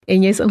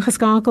En jy's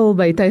ingeskakel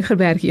by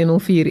Tygerberg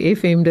 104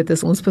 FM, dit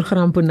is ons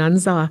program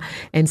Bonanza,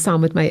 en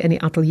saam met my in die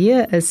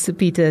ateljee is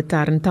Peter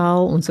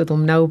Tarental. Ons het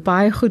hom nou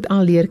baie goed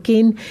al leer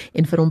ken,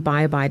 en vir hom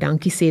baie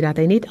dankie sê dat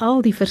hy net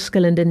al die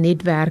verskillende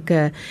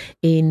netwerke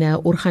en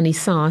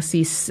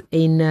organisasies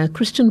en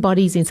Christian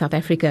bodies in South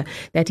Africa,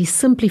 that he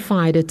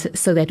simplified it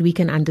so that we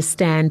can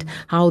understand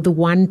how the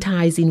one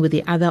ties in with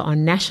the other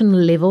on national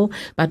level,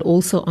 but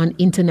also on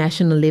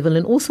international level,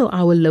 and also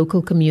our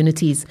local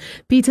communities.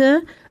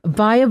 Peter,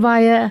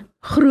 baie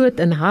groot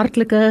en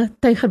hartlike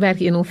Tygerberg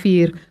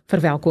 104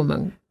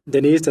 verwelkoming.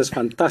 Denise, dit is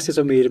fantasties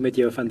om hier met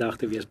jou vandag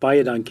te wees.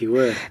 Baie dankie,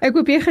 hoor. Ek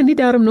hoop jy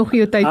geniet daarom nog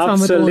jou tyd saam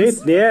met ons.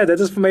 Absoluut, nee, dit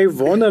is vir my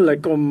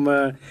wonderlik om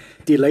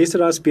die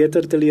luisteraars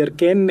beter te leer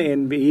ken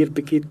en hier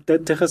bietjie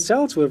te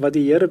gesels oor wat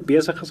die Here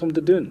besig is om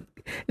te doen.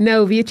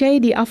 Nou, weet jy,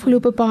 die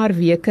afgelope paar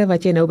weke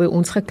wat jy nou by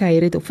ons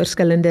gekuier het op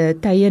verskillende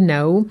tye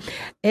nou,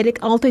 het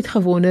ek altyd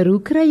gewonder, hoe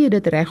kry jy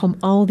dit reg om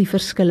al die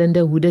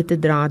verskillende hoede te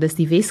dra? Dis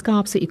die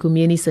Wes-Kaapse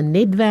Ekumeniese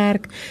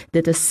Netwerk,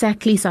 dit is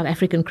SACLI, South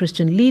African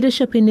Christian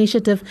Leadership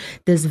Initiative,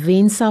 dis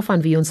Wensa,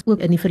 van wie ons ook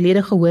in die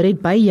verlede gehoor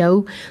het by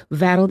jou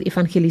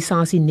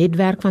Wêreld-Evangelisasie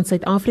Netwerk van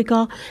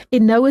Suid-Afrika,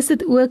 en nou is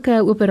dit ook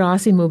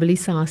operasie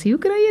Mobilisation. Hoe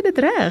kry jy dit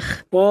reg?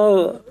 Wel,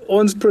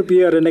 ons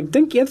probeer, en ek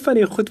dink een van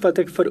die goed wat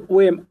ek vir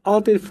OM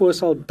altyd voor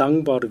sal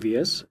dankbaar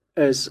wees,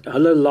 is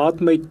hulle laat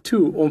my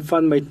toe om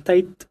van my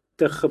tyd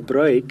te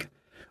gebruik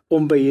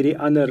om by hierdie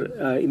ander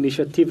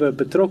inisiatiewe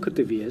betrokke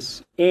te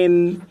wees,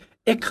 en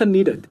ek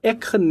geniet dit.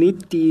 Ek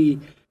geniet die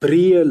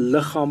breë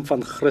liggaam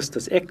van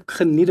Christus. Ek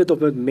geniet dit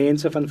om met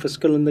mense van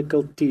verskillende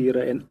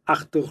kulture en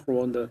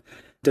agtergronde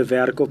te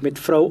werk, om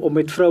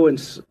met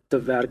vrouens te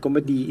werk, om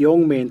met die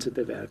jong mense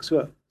te werk.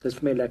 So, dit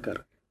is vir my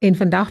lekker. En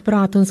vandag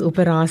praat ons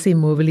operasie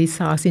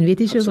Mobilisation. En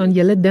weet jy, soos aan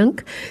julle dink,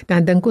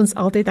 dan dink ons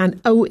altyd aan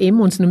OM,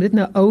 ons noem dit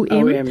nou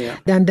OM, ja.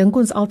 Dan dink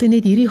ons altyd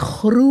net hierdie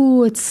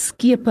groot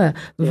skepe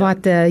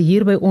wat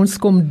hier by ons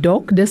kom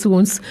dok, dis hoe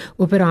ons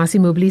operasie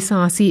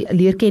Mobilisation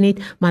leer ken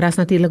het, maar daar's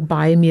natuurlik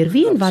baie meer.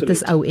 Wie en wat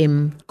is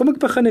OM? Kom ek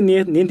begin in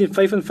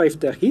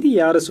 1955. Hierdie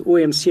jaar is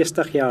OM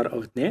 60 jaar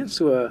oud, né?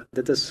 So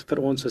dit is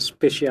vir ons 'n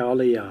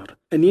spesiale jaar.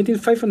 In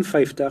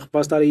 1955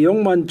 was daar 'n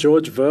jong man,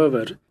 George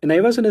Verwer, en hy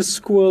was in 'n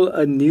skool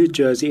in New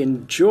Jersey,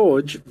 en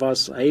George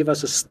was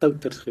 'n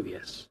stouterd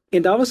gewees.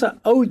 En daar was 'n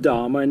ou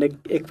dame, en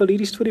ek wil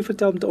hierdie storie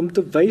vertel om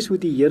te wys hoe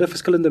die Here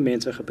verskillende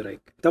mense gebruik.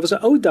 Daar was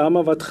 'n ou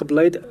dame wat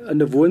gebly het in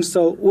 'n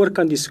woonstel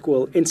oorkant die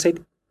skool, en sy het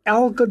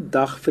elke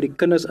dag vir die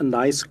kinders in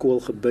daai skool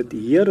gebid: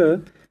 Here,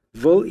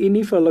 wil U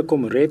nie vir hulle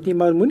kom red nie,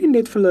 maar moenie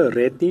net vir hulle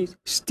red nie,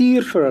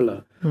 stuur vir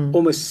hulle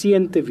om 'n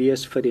seën te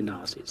wees vir die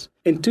nasies.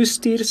 En toe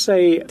stuur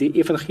sy die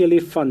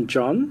evangelie van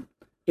John,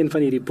 een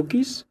van hierdie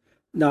boekies,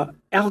 na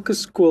elke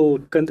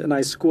skoolkind in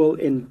hy skool,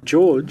 en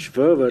George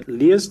Verwer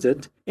lees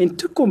dit, en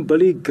toe kom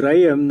Billy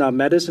Graham na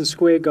Madison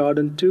Square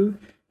Garden toe,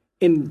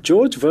 en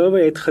George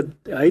Verwer het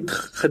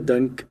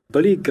gedink,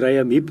 Billy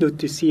Graham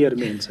hypnotiseer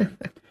mense.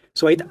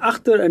 So hy het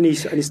agter in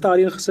die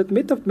stadion gesit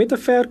met 'n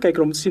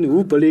verkyker om te sien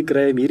hoe Billy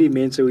Graham hierdie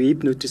mense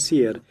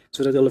hypnotiseer,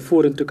 sodat hulle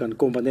vorentoe kan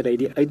kom wanneer hy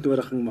die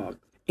uitnodiging maak.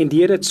 En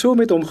die Here het so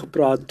met hom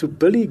gepraat, toe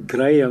Billy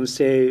Graham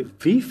sê,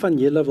 wie van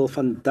julle wil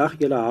vandag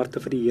julle harte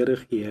vir die Here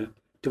gee?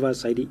 Toe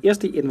was hy die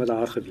eerste een wat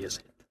daar gewees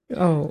het.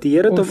 Oh, die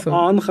Here het awesome.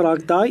 hom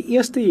aangeraak. Daai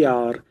eerste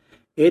jaar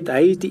het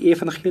hy die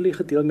evangelie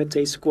gedeel met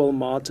sy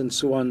skoolmaats en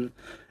so aan.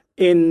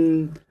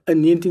 En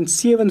in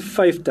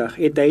 1957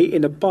 het hy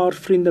en 'n paar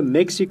vriende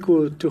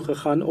Mexico toe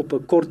gegaan op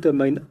 'n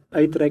korttermyn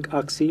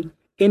uitreikaksie.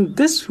 En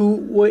dis hoe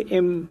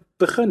OM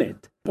begin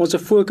het. Ons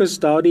fokus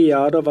daardie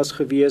jare was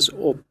gewees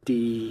op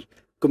die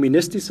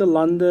kommunistiese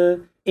lande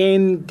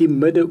en die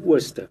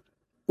Midde-Ooste.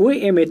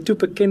 OM het toe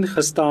bekend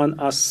gestaan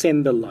as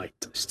Send the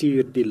Light,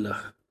 stuur die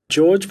lig.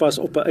 George was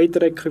op 'n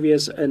uitreik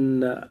gewees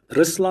in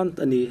Rusland,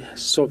 in die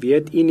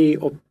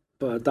Sowjetunie op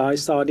daai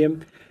stadium,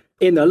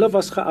 en hulle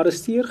was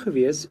gearresteer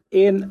gewees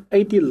en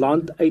uit die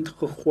land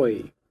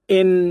uitgegooi.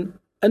 En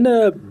in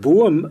 'n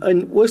boom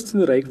in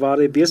Oostenryk waar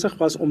hy besig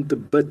was om te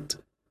bid,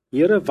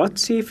 Here, wat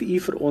sê vir U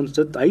vir ons?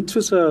 Hy het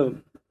soos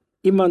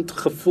iemand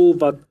gevoel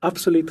wat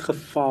absoluut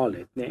gefaal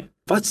het, né?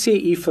 Wat sê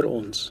U vir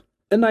ons?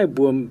 In hy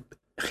boom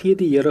gee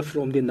die Here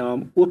vir hom die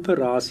naam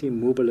Operasie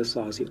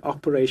Mobilisation,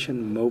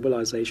 Operation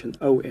Mobilisation,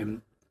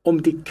 OM,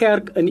 om die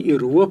kerk in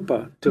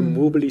Europa te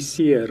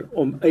mobiliseer,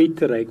 om uit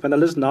te reik, want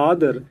hulle is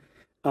nader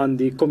aan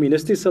die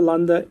kommunistiese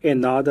lande en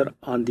nader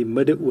aan die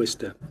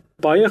Midde-Ooste.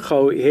 Baie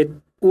gou het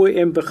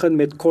OM begin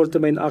met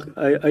korttermyn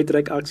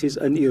uitreikaksies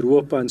in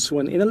Europa en so,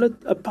 en hulle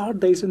het 'n paar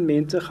duisend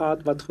mense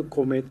gehad wat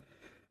gekom het.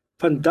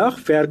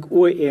 Vandag werk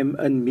OM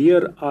in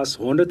meer as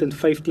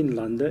 115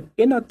 lande,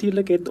 en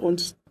natuurlik het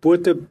ons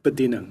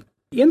botebediening.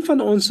 Een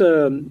van ons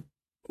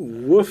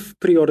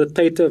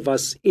hoofprioriteite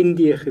was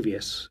Indië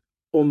gewees,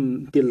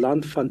 om die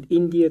land van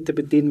Indië te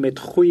bedien met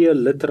goeie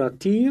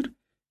literatuur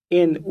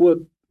en ook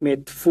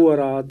met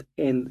voorraad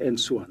en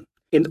so aan.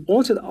 En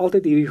ons het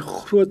altyd hierdie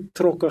groot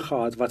trokke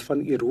gehad wat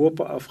van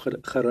Europa af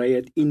gery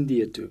het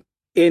Indië toe.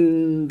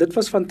 En dit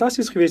was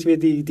fantasties geweest,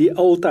 weet die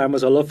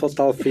oldtimers, hulle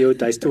vertel vir jou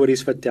die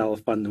stories vertel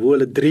van hoe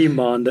hulle 3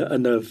 maande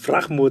in 'n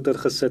vragmotor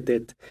gesit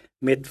het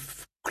met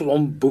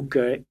klomp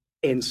boeke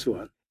en so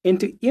aan. En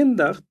toe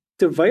eendag,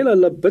 terwyl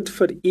hulle bid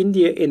vir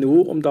Indië en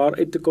hoe om daar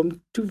uit te kom,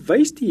 toe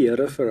wys die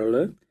Here vir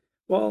hulle,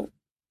 wel,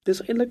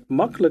 dis eintlik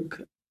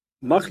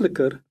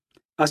makliker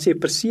as jy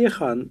per se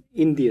gaan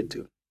Indië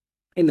toe.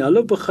 En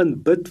hulle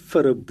begin bid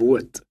vir 'n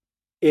boot.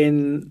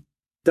 En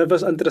dit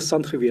was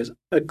interessant geweest.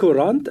 'n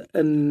Koerant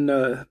in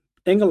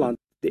Engeland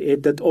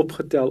het dit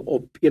opgetel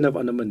op een of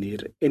ander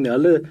manier. En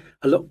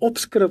hulle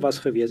opskrif was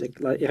geweest,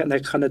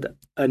 ek gaan dit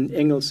in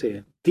Engels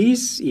sê.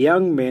 These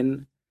young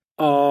men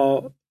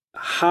are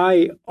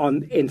high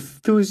on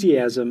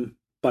enthusiasm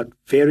but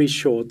very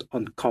short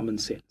on common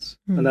sense.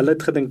 En hulle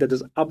het gedink dit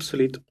is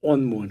absoluut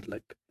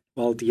onmoontlik.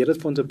 Wel, die Here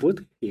het vir ons 'n boot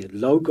gegee,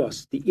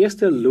 Logos. Die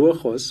eerste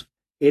Logos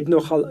het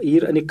nogal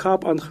hier in die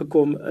Kaap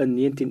aangekom in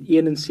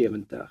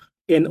 1971.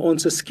 En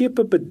ons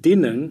skepe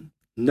bediening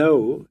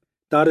nou,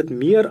 daar het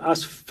meer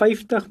as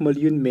 50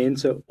 miljoen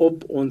mense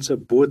op ons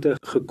bote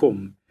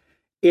gekom.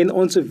 En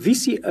ons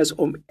visie is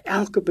om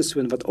elke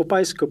persoon wat op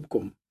hy skip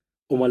kom,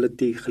 om hulle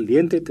die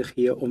geleentheid te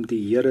gee om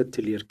die Here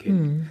te leer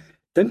ken.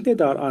 Dink net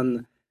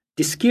daaraan,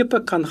 die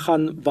skepe kan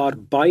gaan waar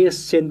baie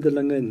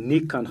sendelinge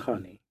nie kan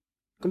gaan nie.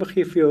 Kom ek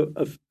gee vir jou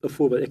 'n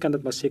voorbeeld, ek kan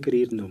dit maar seker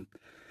hier noem.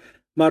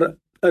 Maar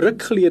 'n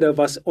ruk gelede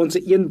was ons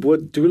een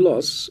boot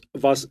Doulos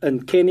was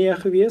in Kenia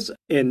gewees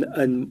en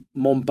in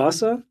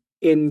Mombasa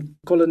en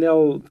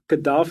kolonel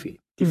Gaddafi,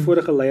 die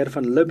vorige leier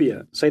van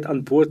Libië, sy het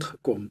aan boord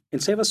gekom en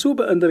sy was so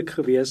beïndruk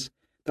gewees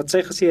dat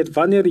sy gesê het,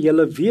 wanneer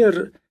julle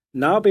weer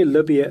naby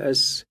Libië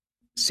is,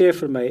 sê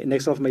vir my en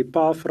ek sal vir my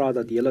pa vra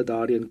dat julle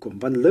daarheen kom,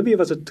 want Libië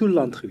was 'n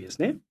toeland gewees,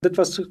 né? Dit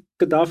was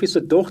Gaddafi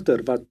se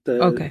dogter wat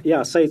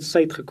ja, sy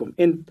het gekom.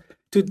 En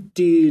toe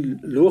die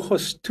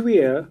Logos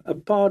 2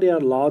 'n paar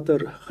jaar later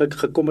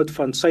gekom het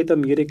van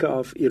Suid-Amerika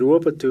af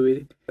Europa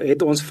toe,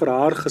 het ons vir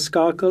haar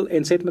geskakel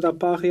en sy het met haar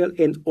pa geheel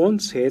en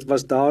ons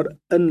was daar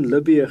in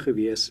Libië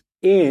gewees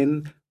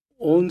en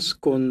ons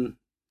kon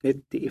net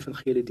die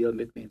evangelie deel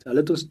met mense. Hulle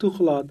het ons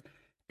toegelaat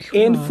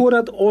en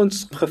voordat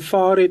ons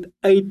gevaar het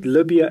uit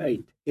Libië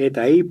uit, het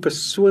hy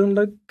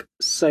persoonlik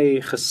sy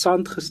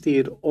gesant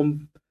gestuur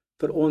om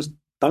vir ons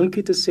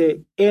dankie te sê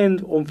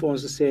en om vir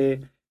ons te sê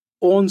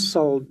ons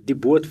sal die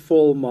boot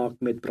vol maak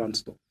met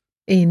brandstof.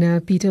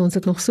 En Pieter, ons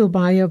het nog so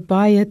baie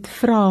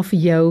vrae vir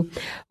jou.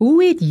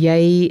 Hoe het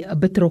jy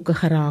betrokke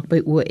geraak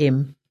by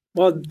OM?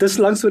 Wel, dis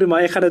lank storie,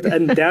 maar ek gaan dit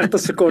in 30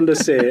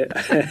 sekondes sê.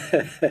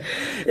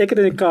 Ek het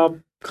in die Kaap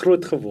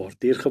groot geword,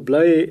 hier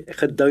gebly,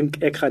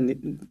 gedink ek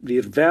gaan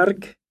hier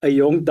werk, 'n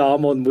jong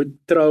dame ontmoet,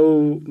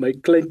 trou, my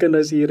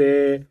kleinkinders hier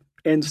hê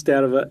en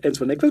sterwe en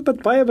so. Ek was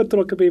baie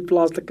betrokke by die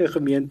plaaslike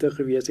gemeente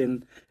gewees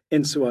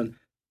en so aan.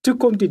 Toe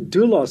kom die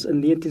Doulos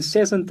in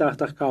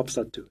 1986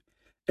 Kaapstad toe.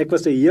 Ek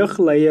was 'n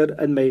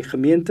jeugleier in my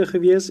gemeente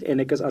gewees en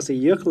ek is as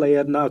 'n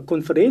jeugleier na 'n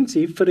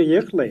konferensie vir die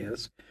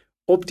jeugleiers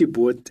op die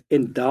boot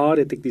en daar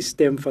het ek die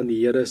stem van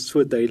die Here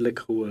so duidelik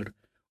gehoor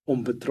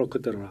om betrokke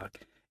te raak.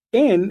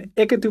 En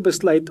ek het toe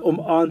besluit om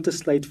aan te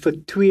sluit vir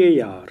 2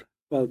 jaar.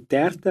 Wel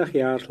 30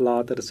 jaar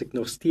later is ek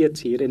nog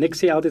steeds hier en ek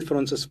sê altyd vir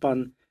ons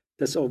span,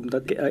 dis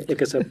omdat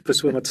ek is 'n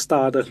persoon wat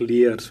stadig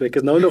leer, so ek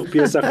is nou nog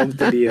besig om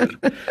te leer.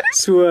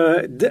 So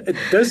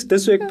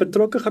dis hoe ek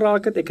betrokke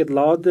geraak het. Ek het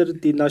later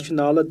die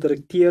nasionale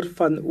direkteur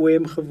van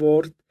OM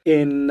geword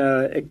en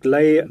ek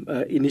lei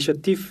 'n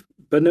inisiatief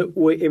binne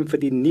OM vir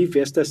die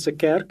Nuwe-Westerse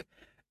Kerk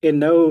en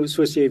nou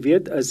soos jy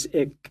weet is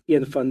ek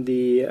een van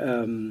die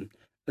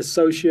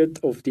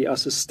associate of die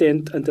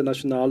assistent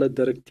internasionale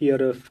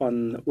direkteure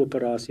van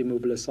operasie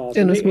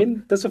Mobilisation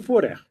en dis 'n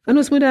voorreg. En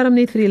ons moet daarom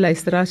net vir die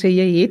luisteraars sê,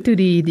 jy het toe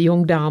die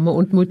jong dame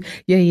ontmoet,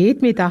 jy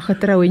het met haar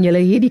getrou en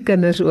julle het die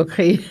kinders ook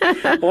gehê.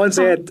 Ons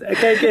het,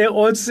 kyk,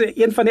 ons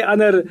een van die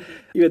ander,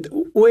 jy weet,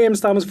 OM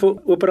staan vir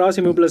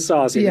operasie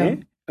Mobilisation, hè?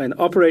 En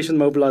Operation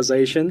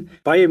Mobilisation,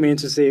 baie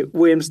mense sê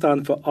OM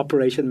staan vir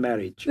Operation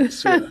Marriage.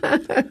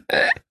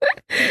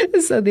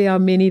 So there are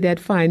many that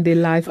find their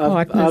life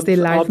partners, their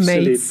life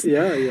mates.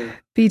 Ja.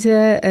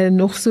 Pieter,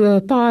 nog so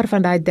 'n paar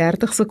van daai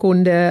 30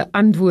 sekonde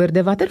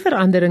antwoorde. Watter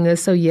veranderinge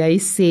sou jy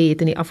sê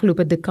het in die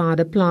afgelope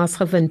dekade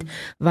plaasgevind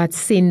wat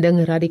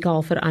sending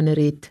radikaal verander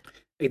het?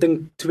 Ek dink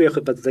 2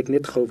 goed wat ek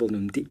net gou wil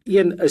noem. Die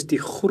een is die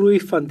groei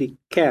van die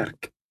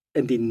kerk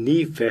in die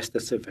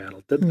Nuwe-Westerse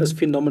wêreld. Dit is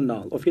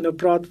fenomenaal. Of jy nou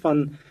praat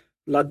van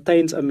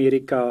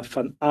Latyns-Amerika,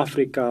 van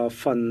Afrika,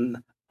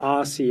 van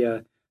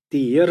Asië,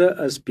 die Here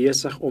is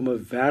besig om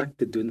 'n werk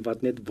te doen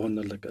wat net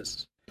wonderlik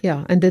is.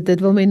 Ja, en dit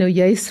wil my nou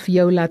juist vir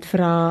jou laat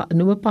vra,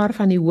 noem 'n paar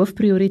van die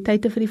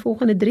hoofprioriteite vir die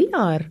volgende 3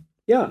 jaar.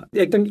 Ja,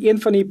 ek dink een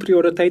van die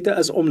prioriteite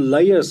is om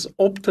leiers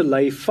op te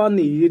lei van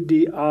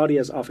hierdie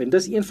areas af. En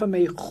dis een van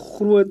my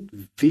groot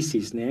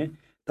visies, né?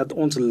 Dat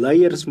ons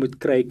leiers moet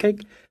kry.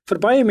 Kyk, vir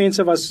baie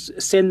mense was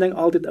sending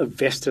altyd 'n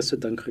westerse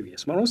ding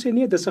gewees. Maar ons sê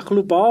nee, dis 'n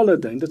globale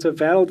ding, dis 'n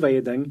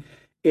wêreldwye ding.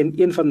 En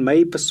een van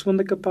my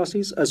persoonlike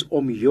passies is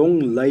om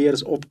jong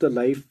leiers op te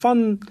lei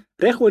van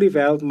reg oor die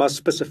wêreld, maar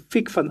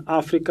spesifiek van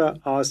Afrika,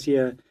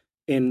 Asië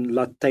en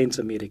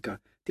Latyns-Amerika.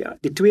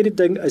 Die tweede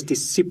ding is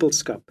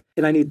disipelskap.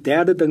 En dan die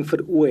derde ding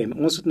vir OM.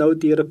 Ons het nou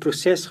deur 'n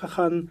proses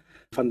gegaan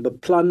van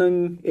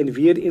beplanning en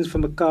weer eens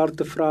vir mekaar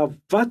te vra,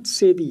 wat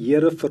sê die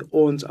Here vir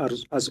ons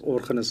as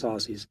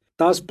organisasies?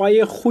 Daar's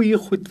baie goeie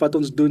goed wat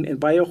ons doen en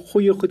baie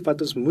goeie goed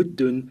wat ons moet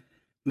doen,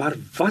 maar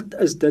wat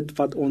is dit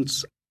wat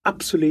ons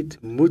absoluut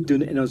moet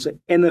doen en ons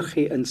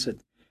energie insit?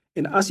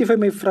 En as jy vir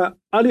my vra,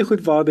 al die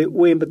goed waarby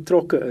OM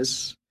betrokke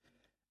is,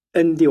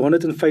 in die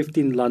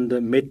 115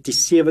 lande met die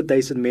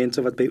 7000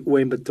 mense wat by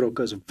OM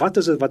betrokke is, wat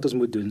is dit wat ons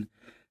moet doen?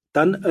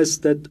 Dan is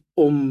dit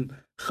om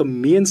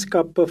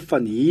gemeenskappe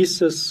van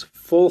Jesus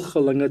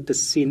volgelinge te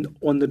sien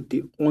onder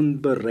die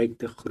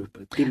onbereikte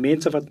groepe. Die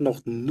mense wat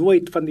nog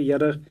nooit van die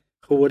Here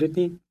gehoor het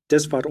nie,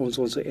 dis waar ons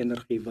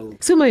energie wil.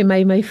 So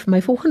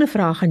my volgende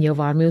vraag aan jou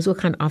waarmee ons ook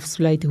gaan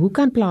afsluit, hoe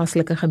kan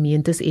plaaslike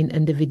gemeentes en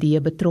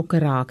individue betrokke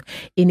raak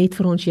en net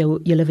vir ons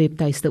julle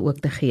webtuiste ook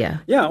te gee?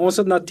 Ja, ons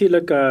het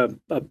natuurlik 'n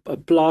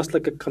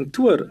plaaslike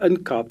kantoor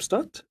in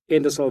Kaapstad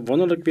en dit sal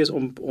wonderlik wees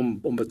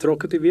om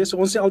betrokke te wees.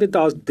 Ons sê altyd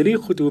daar's 3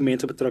 goed hoe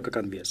mense betrokke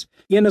kan wees.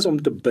 Een is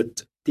om te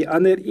bid. Die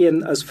ander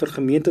een is vir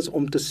gemeentes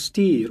om te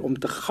stuur, om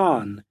te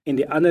gaan, en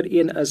die ander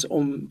een is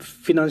om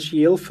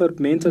finansiëel vir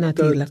mense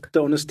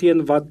te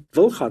ondersteun wat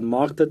wil gaan,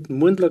 maak dit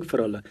moontlik vir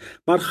hulle.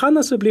 Maar gaan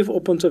asseblief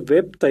op ons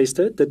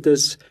webtuiste, dit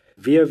is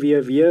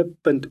www.om.org.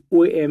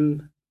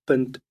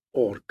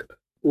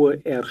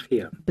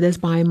 Dit is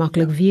baie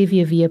maklik,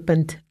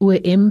 www.om.org.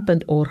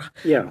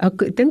 Ja.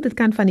 Ek dink dit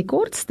kan van die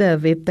kortste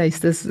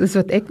webtuistes is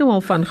wat ek nou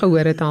al van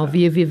gehoor het al,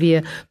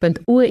 www.om.org.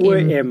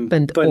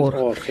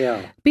 Ja.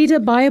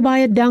 Peter,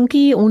 baie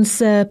dankie. Ons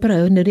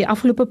nou die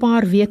afgelope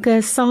paar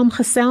weke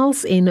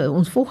saamgesels en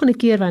ons volgende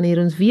keer wanneer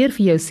ons weer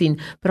vir jou sien,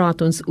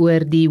 praat ons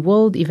oor die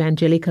World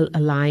Evangelical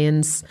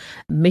Alliance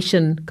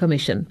Mission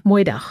Commission.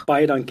 Mooi dag.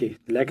 Baie dankie.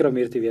 Lekker om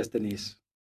hier te wees, Denise.